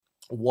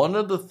one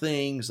of the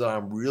things that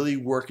I'm really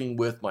working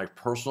with my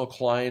personal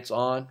clients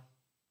on,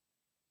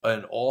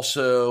 and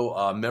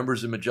also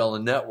members of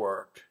Magellan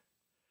Network,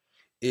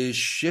 is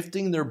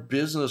shifting their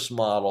business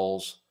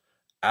models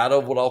out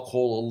of what I'll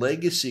call a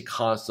legacy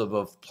concept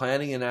of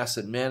planning and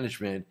asset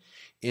management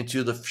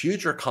into the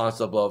future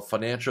concept of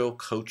financial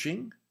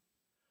coaching,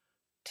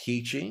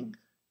 teaching,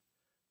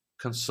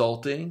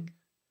 consulting,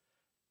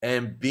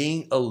 and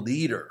being a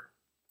leader.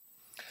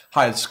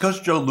 Hi, this is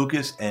Coach Joe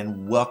Lucas,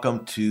 and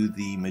welcome to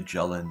the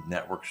Magellan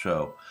Network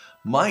Show.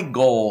 My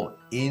goal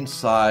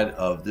inside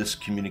of this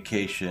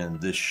communication,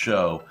 this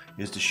show,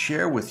 is to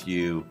share with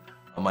you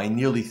my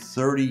nearly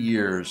 30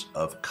 years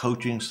of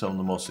coaching some of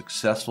the most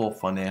successful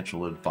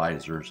financial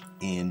advisors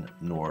in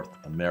North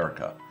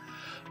America.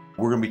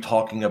 We're going to be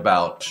talking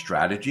about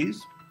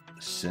strategies,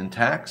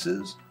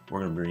 syntaxes.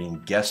 We're going to be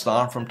bringing guests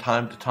on from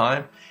time to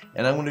time,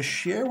 and I'm going to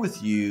share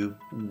with you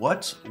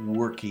what's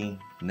working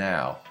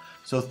now.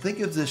 So think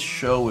of this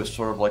show as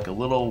sort of like a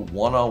little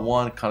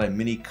one-on-one kind of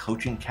mini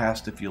coaching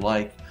cast, if you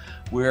like,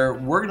 where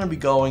we're going to be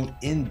going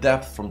in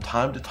depth from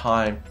time to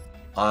time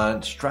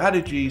on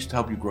strategies to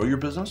help you grow your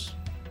business,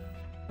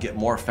 get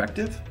more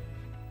effective,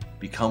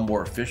 become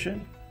more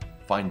efficient,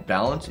 find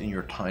balance in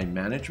your time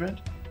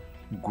management,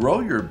 grow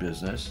your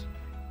business,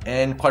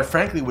 and quite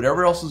frankly,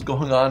 whatever else is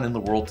going on in the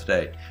world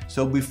today.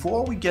 So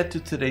before we get to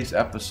today's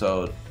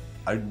episode,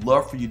 I'd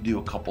love for you to do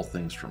a couple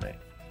things for me.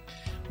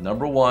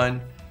 Number one,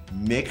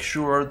 make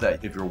sure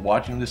that if you're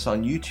watching this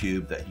on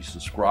YouTube, that you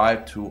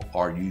subscribe to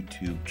our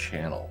YouTube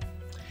channel.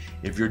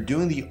 If you're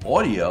doing the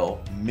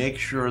audio, make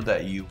sure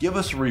that you give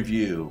us a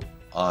review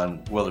on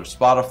whether it's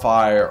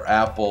Spotify or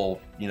Apple.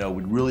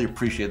 We'd really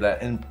appreciate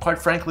that. And quite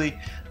frankly,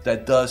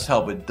 that does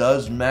help. It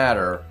does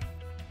matter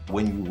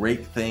when you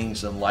rate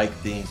things and like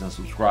things and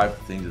subscribe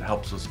to things. It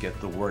helps us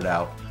get the word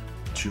out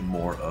to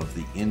more of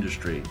the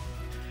industry.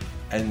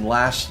 And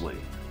lastly,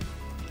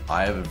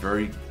 I have a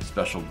very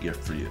special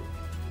gift for you.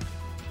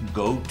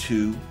 Go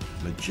to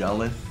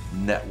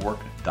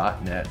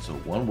MagellanNetwork.net, so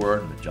one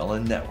word,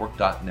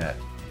 MagellanNetwork.net,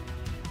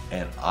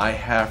 and I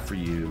have for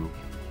you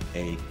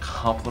a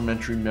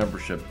complimentary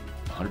membership,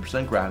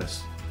 100%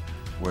 gratis,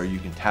 where you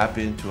can tap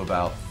into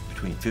about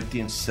between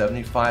 50 and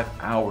 75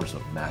 hours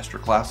of master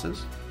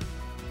classes,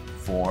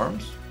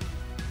 forms,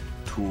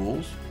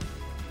 tools,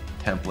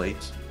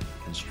 templates,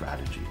 and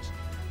strategies.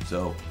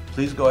 So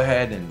please go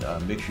ahead and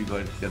make sure you go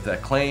ahead and get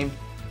that claimed.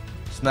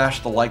 Smash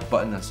the like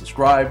button and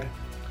subscribe.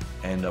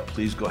 And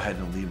please go ahead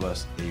and leave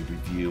us a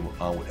review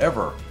on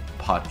whatever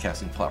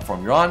podcasting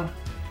platform you're on.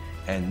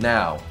 And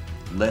now,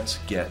 let's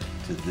get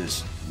to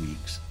this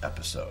week's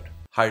episode.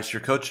 Hi, it's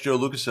your coach, Joe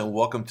Lucas, and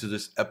welcome to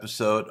this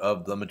episode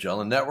of the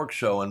Magellan Network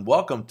Show. And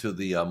welcome to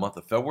the month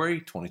of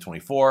February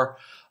 2024.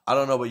 I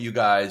don't know about you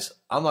guys.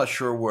 I'm not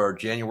sure where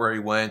January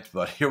went,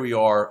 but here we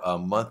are,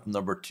 month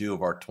number 2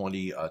 of our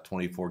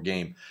 2024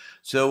 game.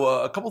 So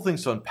a couple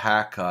things to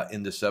unpack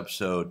in this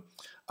episode.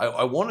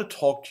 I want to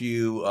talk to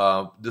you,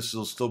 this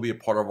will still be a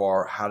part of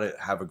our How to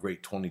Have a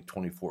Great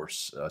 2024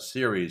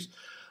 series.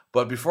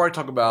 But before I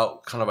talk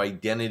about kind of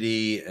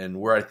identity and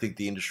where I think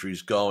the industry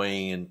is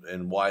going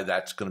and why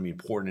that's going to be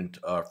important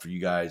for you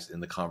guys in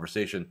the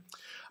conversation,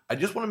 I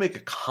just want to make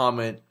a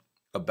comment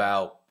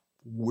about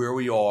where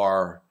we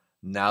are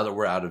now that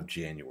we're out of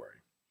January.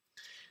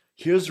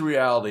 Here's the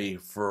reality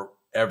for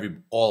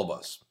all of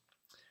us.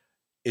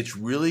 It's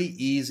really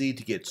easy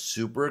to get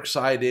super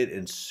excited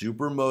and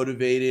super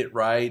motivated,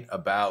 right,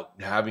 about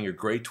having a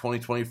great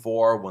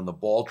 2024 when the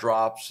ball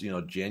drops,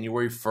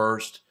 January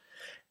 1st,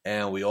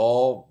 and we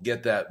all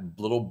get that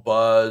little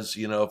buzz,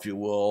 if you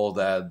will,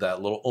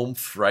 that little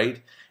oomph,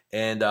 right,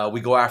 and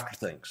we go after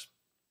things.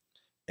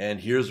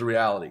 And here's the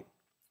reality.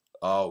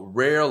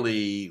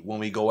 Rarely when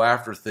we go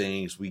after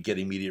things, we get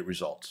immediate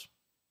results.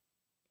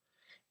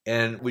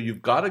 And what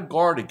you've got to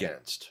guard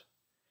against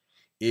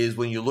is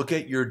when you look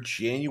at your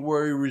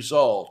January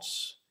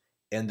results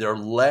and they're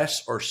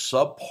less or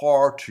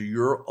subpar to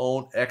your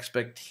own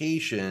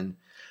expectation,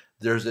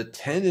 there's a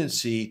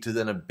tendency to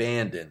then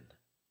abandon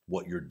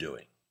what you're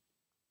doing.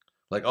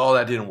 Like, oh,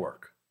 that didn't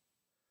work.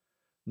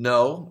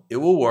 No, it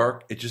will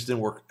work. It just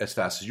didn't work as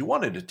fast as you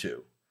wanted it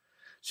to.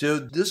 So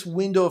this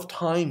window of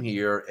time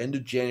here, end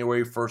of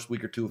January, first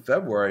week or 2 of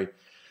February,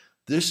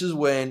 this is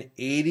when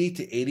 80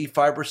 to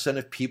 85%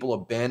 of people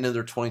abandon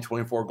their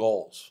 2024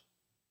 goals.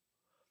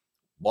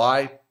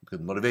 Why? Because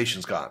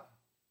motivation's gone.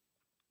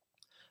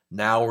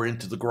 Now we're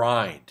into the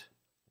grind.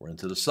 We're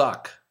into the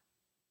suck.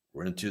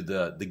 We're into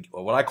the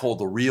what I call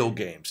the real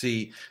game.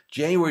 See,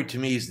 January to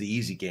me is the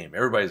easy game.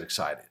 Everybody's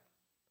excited.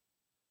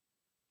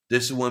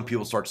 This is when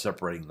people start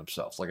separating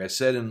themselves. Like I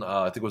said in,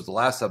 I think it was the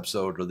last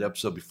episode or the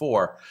episode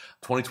before,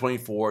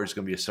 2024 is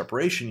going to be a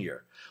separation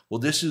year. Well,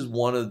 this is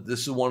one of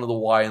the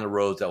why in the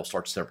roads that will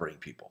start separating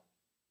people.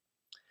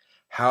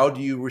 How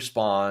do you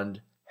respond?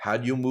 How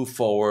do you move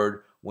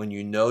forward when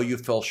you know you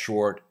fell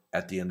short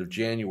at the end of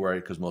January?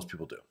 Because most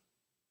people do.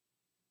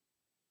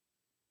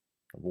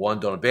 Number one,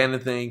 don't abandon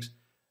things.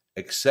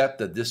 Accept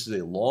that this is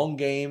a long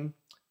game.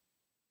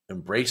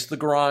 Embrace the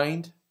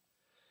grind.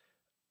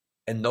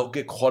 and don't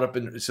get caught up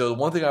in. So the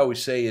one thing I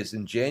always say is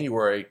in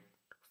January,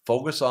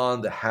 focus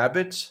on the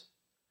habits,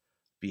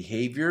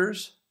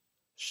 behaviors,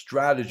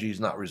 strategies,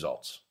 not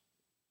results.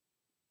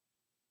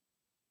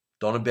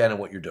 Don't abandon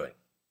what you're doing.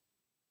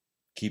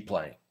 Keep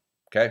playing.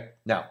 Okay?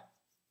 Now,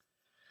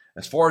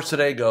 as far as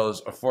today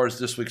goes, as far as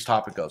this week's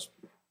topic goes,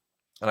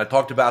 and I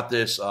talked about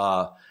this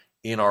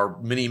in our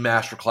mini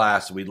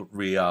masterclass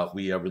we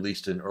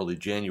released in early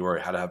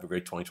January, How to Have a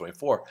Great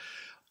 2024.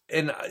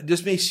 And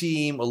this may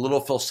seem a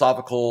little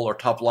philosophical or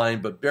top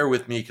line, but bear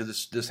with me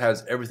because this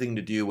has everything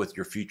to do with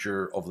your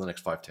future over the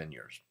next 5-10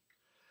 years.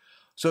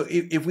 So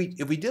if we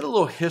did a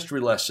little history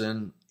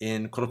lesson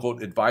in quote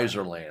unquote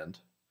advisor land,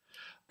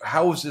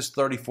 how was this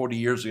 30-40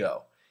 years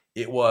ago?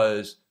 It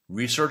was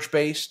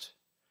research-based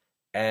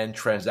and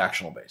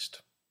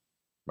transactional-based,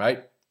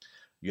 right?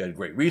 You had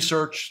great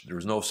research. There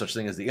was no such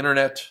thing as the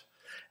internet.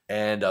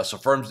 And so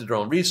firms did their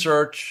own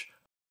research.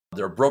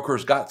 Their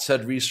brokers got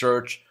said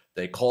research.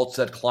 They called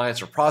said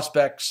clients or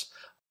prospects,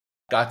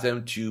 got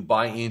them to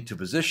buy into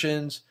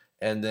positions,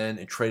 and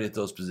then traded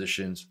those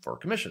positions for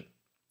commission.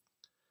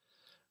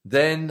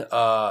 Then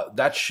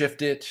that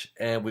shifted,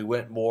 and we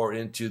went more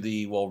into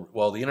the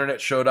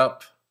internet showed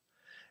up,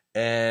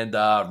 and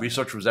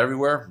research was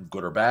everywhere,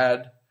 good or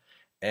bad.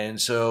 And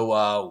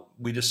so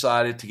we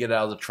decided to get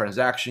out of the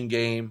transaction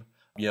game,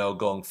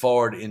 going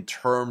forward in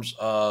terms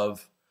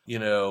of,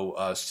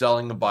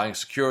 selling and buying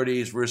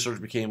securities.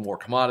 Research became more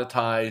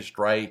commoditized,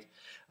 right?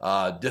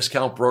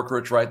 Discount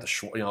brokerage, right?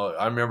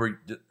 I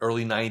remember the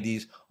early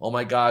 90s. Oh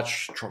my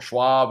gosh,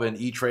 Schwab and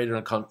E-Trade are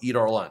going to come eat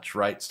our lunch,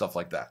 right? Stuff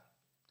like that.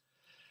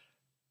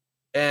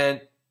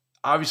 And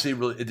obviously,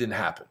 really, it didn't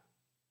happen.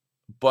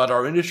 But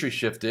our industry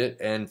shifted,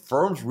 and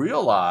firms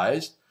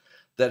realized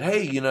that,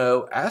 hey,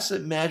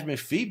 asset management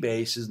fee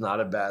base is not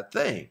a bad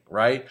thing,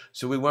 right?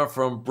 So we went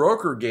from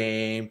broker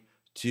game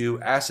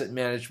to asset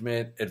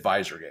management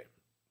advisor game,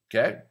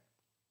 okay?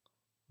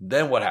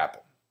 Then what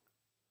happened?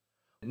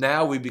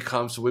 Now we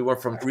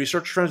went from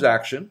research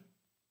transaction,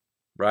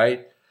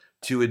 right,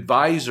 to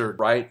advisor,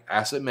 right,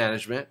 asset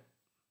management,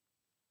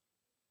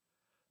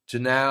 to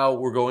now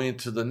we're going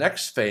into the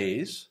next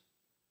phase,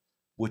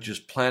 which is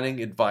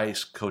planning,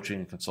 advice, coaching,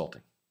 and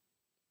consulting.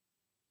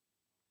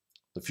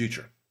 The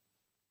future.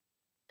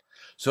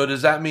 So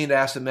does that mean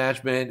asset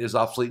management is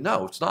obsolete?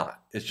 No, it's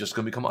not. It's just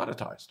going to be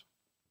commoditized.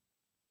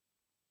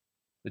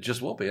 It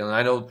just will be. And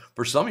I know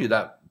for some of you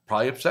that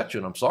probably upsets you,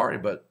 and I'm sorry,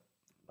 but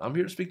I'm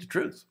here to speak the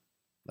truth.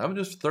 I've been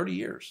doing this for 30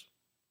 years.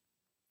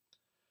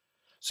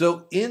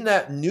 So in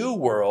that new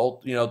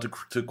world,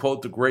 to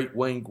quote the great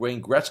Wayne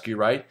Gretzky,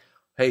 right?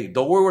 Hey,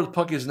 don't worry where the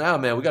puck is now,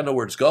 man. We got to know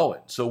where it's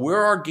going. So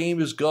where our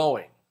game is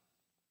going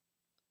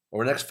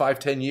over the next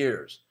 5-10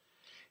 years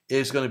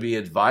is going to be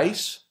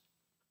advice,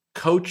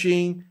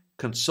 coaching,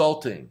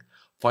 consulting.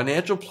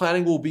 Financial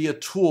planning will be a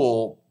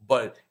tool,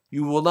 but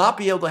you will not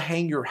be able to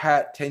hang your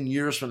hat 10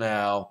 years from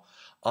now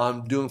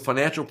on doing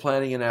financial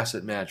planning and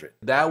asset management.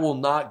 That will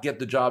not get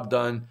the job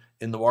done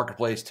in the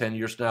marketplace 10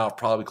 years from now,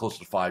 probably closer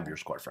to 5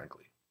 years, quite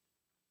frankly.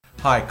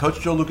 Hi, Coach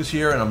Joe Lucas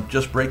here, and I'm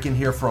just breaking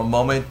here for a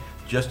moment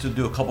just to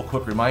do a couple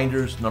quick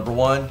reminders. Number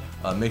one,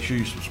 make sure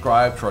you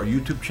subscribe to our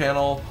YouTube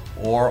channel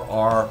or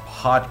our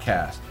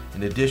podcast.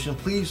 In addition,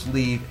 please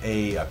leave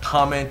a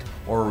comment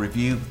or a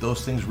review.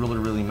 Those things really,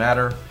 really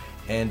matter.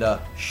 And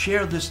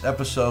share this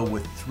episode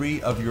with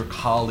 3 of your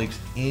colleagues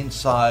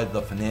inside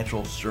the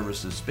financial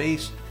services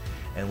space.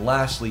 And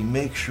lastly,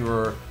 make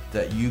sure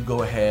that you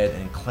go ahead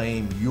and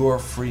claim your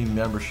free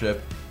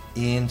membership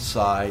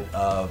inside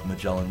of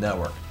Magellan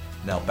Network.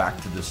 Now back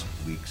to this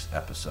week's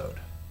episode.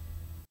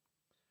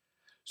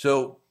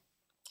 So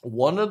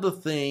one of the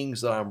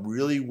things that I'm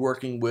really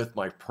working with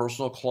my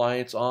personal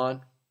clients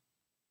on,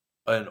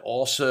 and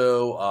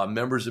also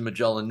members of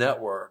Magellan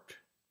Network,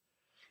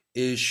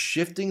 is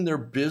shifting their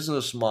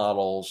business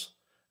models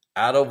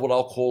out of what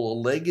I'll call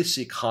a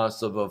legacy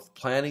concept of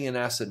planning and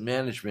asset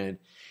management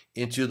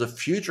into the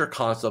future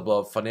concept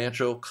of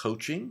financial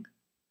coaching,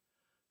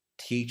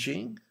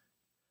 teaching,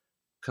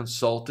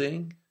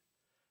 consulting,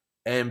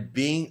 and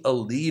being a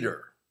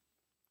leader.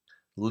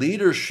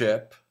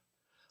 Leadership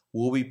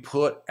will be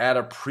put at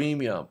a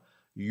premium.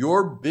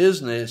 Your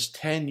business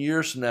 10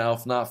 years from now,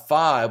 if not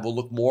 5, will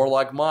look more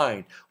like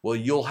mine. Well,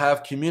 you'll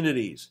have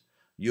communities.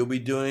 You'll be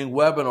doing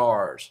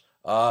webinars.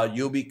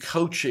 You'll be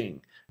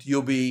coaching.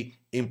 You'll be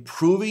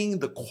improving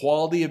the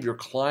quality of your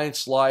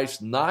clients'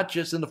 lives, not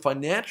just in the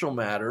financial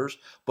matters,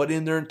 but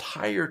in their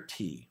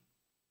entirety.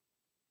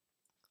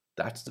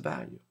 That's the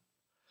value.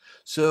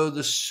 So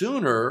the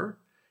sooner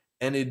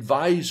an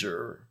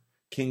advisor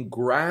can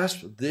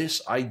grasp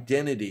this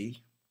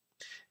identity,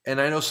 and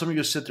I know some of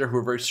you sit there who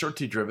are very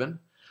certainty driven.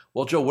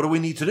 Well, Joe, what do we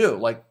need to do?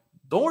 Like,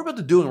 don't worry about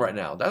the doing right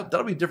now.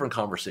 That'll be a different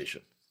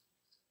conversation.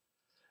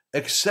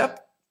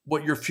 Accept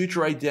what your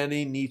future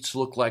identity needs to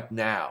look like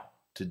now,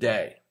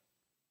 today,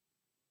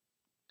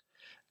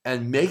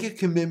 and make a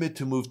commitment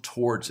to move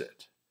towards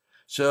it.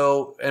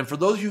 So, and for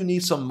those of you who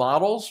need some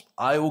models,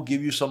 I will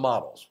give you some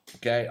models,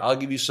 okay? I'll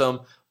give you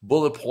some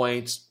bullet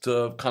points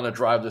to kind of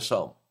drive this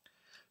home.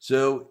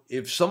 So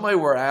if somebody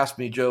were to ask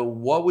me, Joe,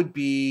 what would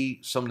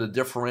be some of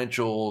the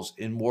differentials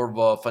in more of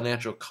a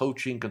financial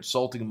coaching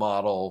consulting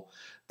model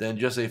than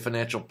just a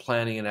financial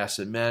planning and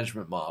asset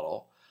management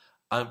model?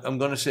 I'm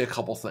going to say a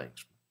couple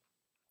things.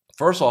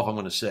 First off, I'm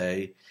going to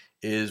say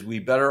is we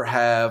better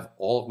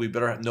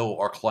know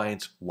our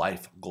clients'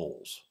 life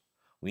goals.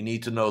 We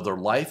need to know their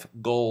life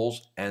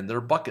goals and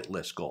their bucket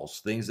list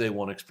goals, things they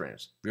want to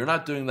experience. If you're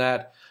not doing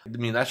that,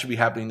 that should be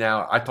happening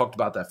now. I talked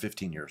about that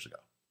 15 years ago.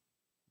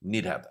 You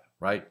need to have that,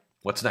 right?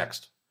 What's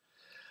next?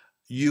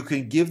 You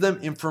can give them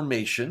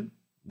information,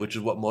 which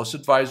is what most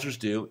advisors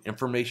do,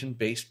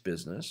 information-based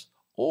business,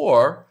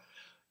 or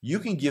you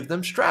can give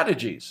them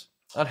strategies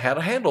on how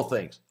to handle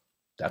things.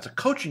 That's a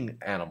coaching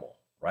animal,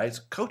 right? It's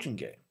a coaching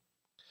game.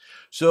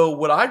 So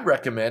what I'd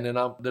recommend, and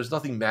there's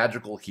nothing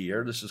magical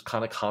here, this is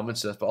kind of common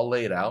sense, but I'll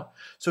lay it out.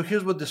 So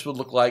here's what this would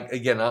look like.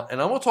 Again,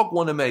 and I'm going to talk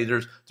one to many.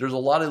 There's a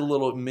lot of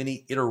little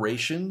mini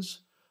iterations,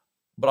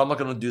 but I'm not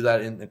going to do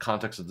that in the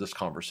context of this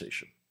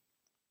conversation.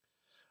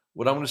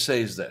 What I'm going to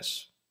say is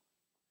this.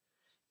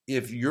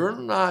 If you're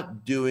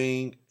not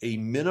doing a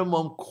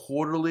minimum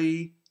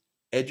quarterly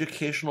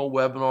educational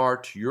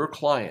webinar to your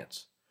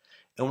clients,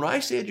 and when I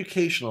say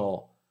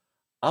educational,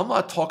 I'm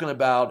not talking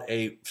about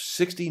a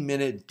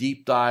 60-minute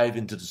deep dive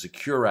into the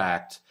Secure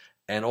Act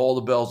and all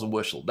the bells and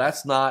whistles.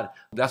 That's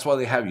why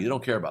they have you. They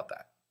don't care about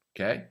that,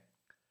 okay?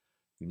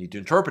 You need to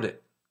interpret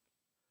it.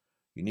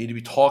 You need to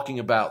be talking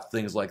about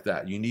things like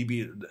that. You need to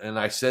be, and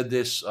I said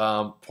this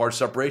part of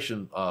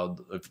separation. Go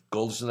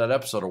listen to that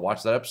episode or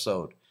watch that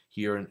episode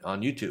here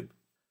on YouTube.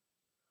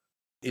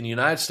 In the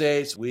United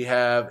States, we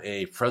have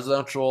a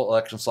presidential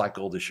election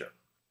cycle this year.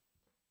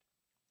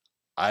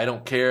 I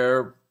don't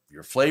care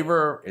your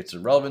flavor, it's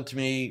irrelevant to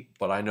me,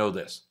 but I know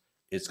this.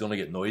 It's going to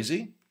get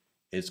noisy.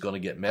 It's going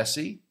to get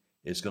messy.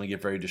 It's going to get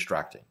very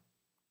distracting.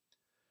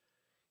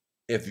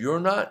 If you're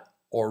not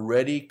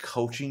already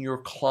coaching your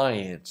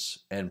clients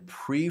and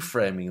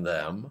pre-framing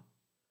them,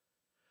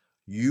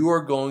 you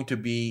are going to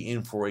be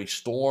in for a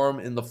storm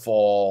in the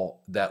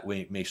fall that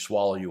may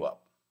swallow you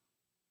up.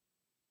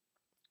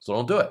 So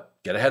don't do it.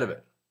 Get ahead of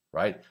it,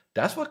 right?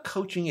 That's what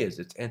coaching is.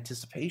 It's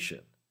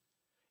anticipation.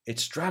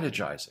 It's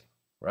strategizing,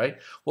 right?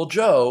 Well,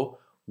 Joe,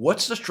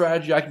 what's the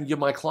strategy I can give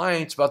my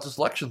clients about this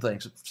election thing?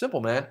 It's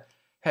simple, man.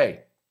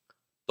 Hey,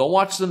 don't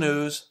watch the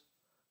news.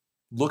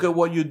 Look at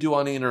what you do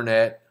on the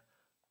internet.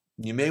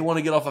 You may want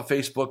to get off of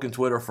Facebook and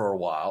Twitter for a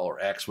while, or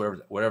X,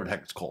 whatever the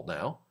heck it's called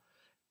now.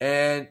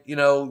 And,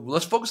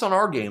 let's focus on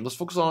our game. Let's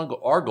focus on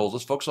our goals.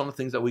 Let's focus on the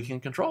things that we can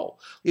control.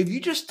 If you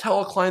just tell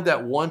a client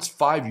that once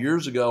 5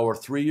 years ago or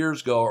 3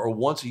 years ago or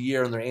once a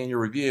year in their annual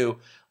review,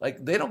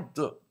 they don't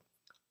do.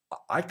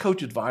 I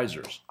coach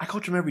advisors. I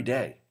coach them every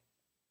day.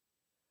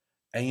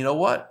 And you know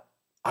what?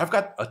 I've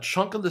got a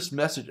chunk of this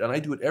message, and I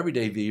do it every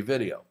day via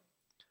video.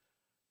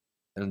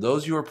 And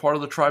those of you who are part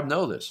of the tribe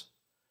know this.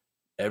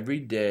 Every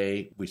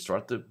day we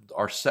start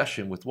our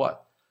session with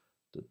what?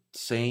 The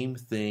same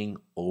thing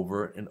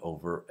over and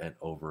over and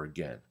over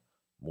again.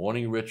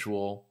 Morning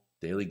ritual,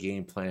 daily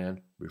game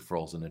plan,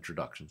 referrals, and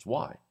introductions.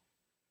 Why?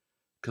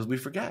 Because we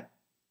forget.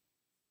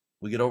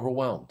 We get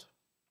overwhelmed.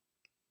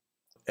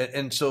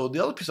 And so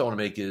the other piece I want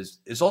to make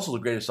is also the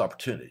greatest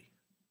opportunity.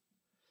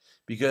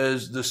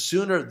 Because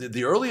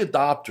the early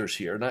adopters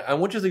here, and I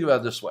want you to think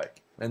about it this way,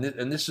 and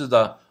this is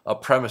a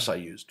premise I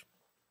used.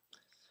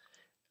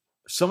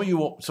 Some of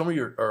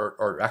you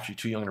are actually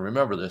too young to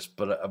remember this,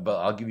 but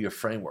I'll give you a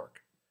framework.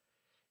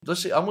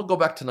 Let's see, I'm going to go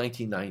back to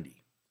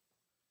 1990.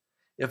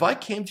 If I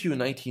came to you in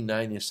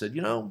 1990 and said,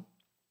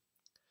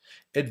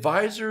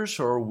 advisors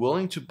who are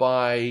willing to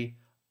buy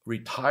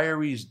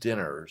retirees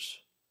dinners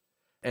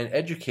and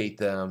educate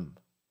them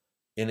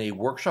in a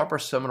workshop or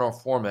seminar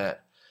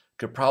format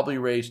could probably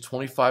raise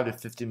 $25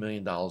 to $50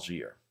 million a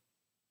year.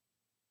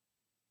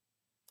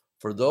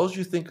 For those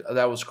who think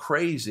that was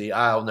crazy,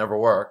 I'll never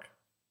work.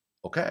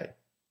 Okay.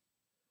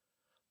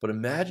 But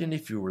imagine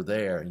if you were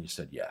there and you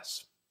said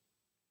yes.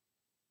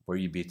 Where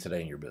you'd be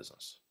today in your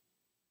business.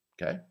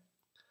 Okay?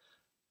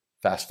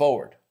 Fast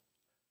forward.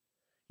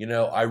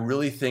 I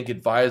really think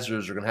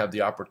advisors are going to have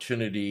the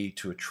opportunity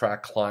to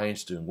attract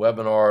clients doing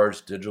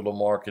webinars, digital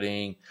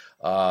marketing.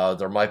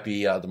 There might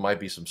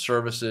be some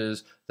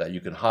services that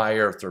you can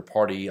hire,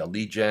 third-party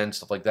lead gen,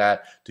 stuff like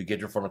that, to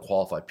get in front of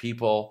qualified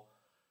people.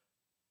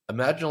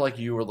 Imagine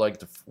you were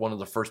one of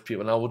the first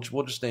people. Now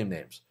we'll just name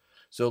names.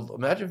 So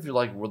imagine if you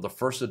were the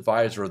first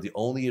advisor or the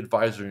only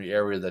advisor in the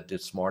area that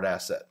did Smart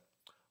Asset,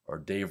 or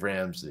Dave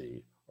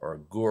Ramsey, or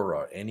Gura,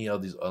 or any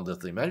of these other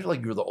things.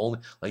 Imagine you were the only,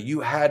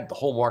 you had the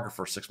whole market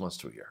for 6 months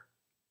to a year,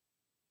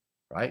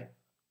 right?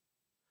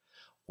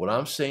 What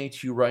I'm saying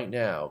to you right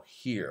now,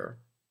 here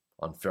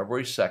on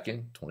February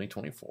 2nd,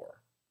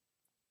 2024,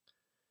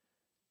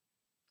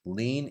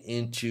 lean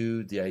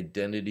into the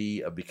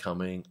identity of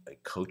becoming a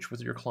coach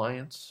with your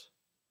clients,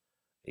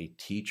 a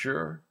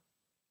teacher,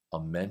 a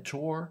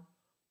mentor,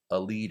 a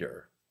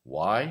leader.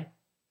 Why?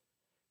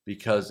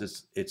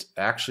 Because it's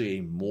actually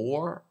a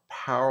more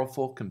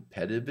powerful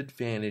competitive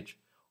advantage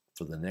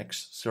for the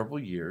next several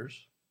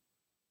years.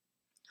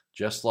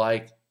 Just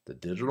like the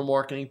digital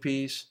marketing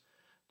piece,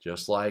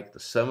 just like the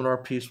seminar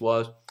piece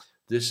was.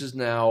 This is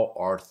now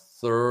our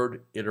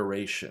third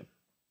iteration,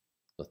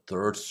 the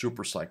third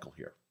super cycle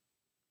here.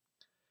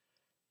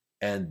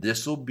 And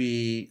this will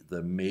be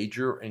the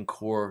major and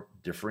core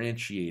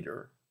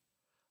differentiator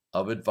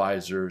of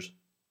advisors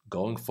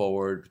going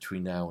forward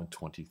between now and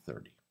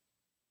 2030.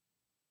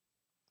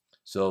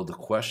 So the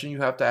question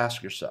you have to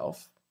ask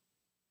yourself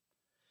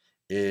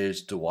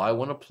is, do I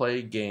want to play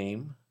a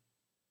game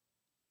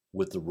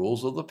with the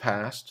rules of the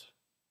past,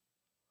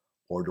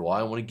 or do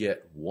I want to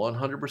get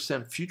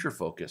 100% future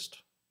focused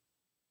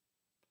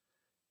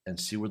and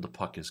see where the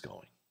puck is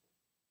going?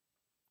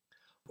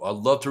 I'd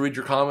love to read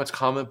your comments.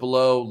 Comment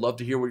below. Love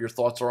to hear what your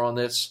thoughts are on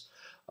this.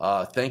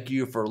 Thank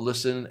you for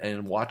listening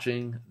and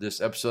watching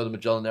this episode of the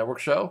Magellan Network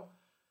Show.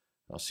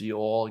 I'll see you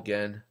all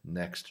again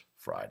next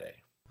Friday.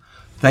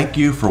 Thank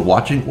you for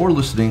watching or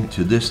listening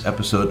to this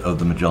episode of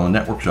the Magellan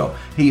Network Show.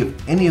 Hey,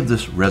 if any of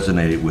this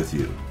resonated with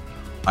you,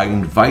 I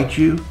invite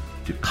you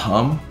to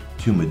come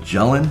to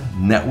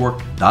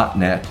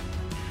MagellanNetwork.net,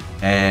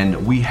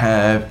 and we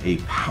have a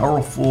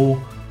powerful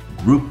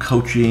group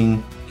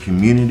coaching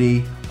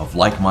community of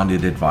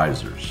like-minded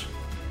advisors.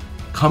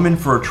 Come in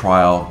for a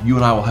trial. You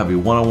and I will have a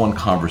one-on-one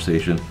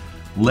conversation.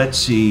 Let's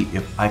see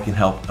if I can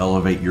help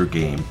elevate your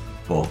game,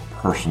 both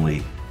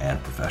personally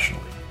and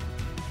professionally.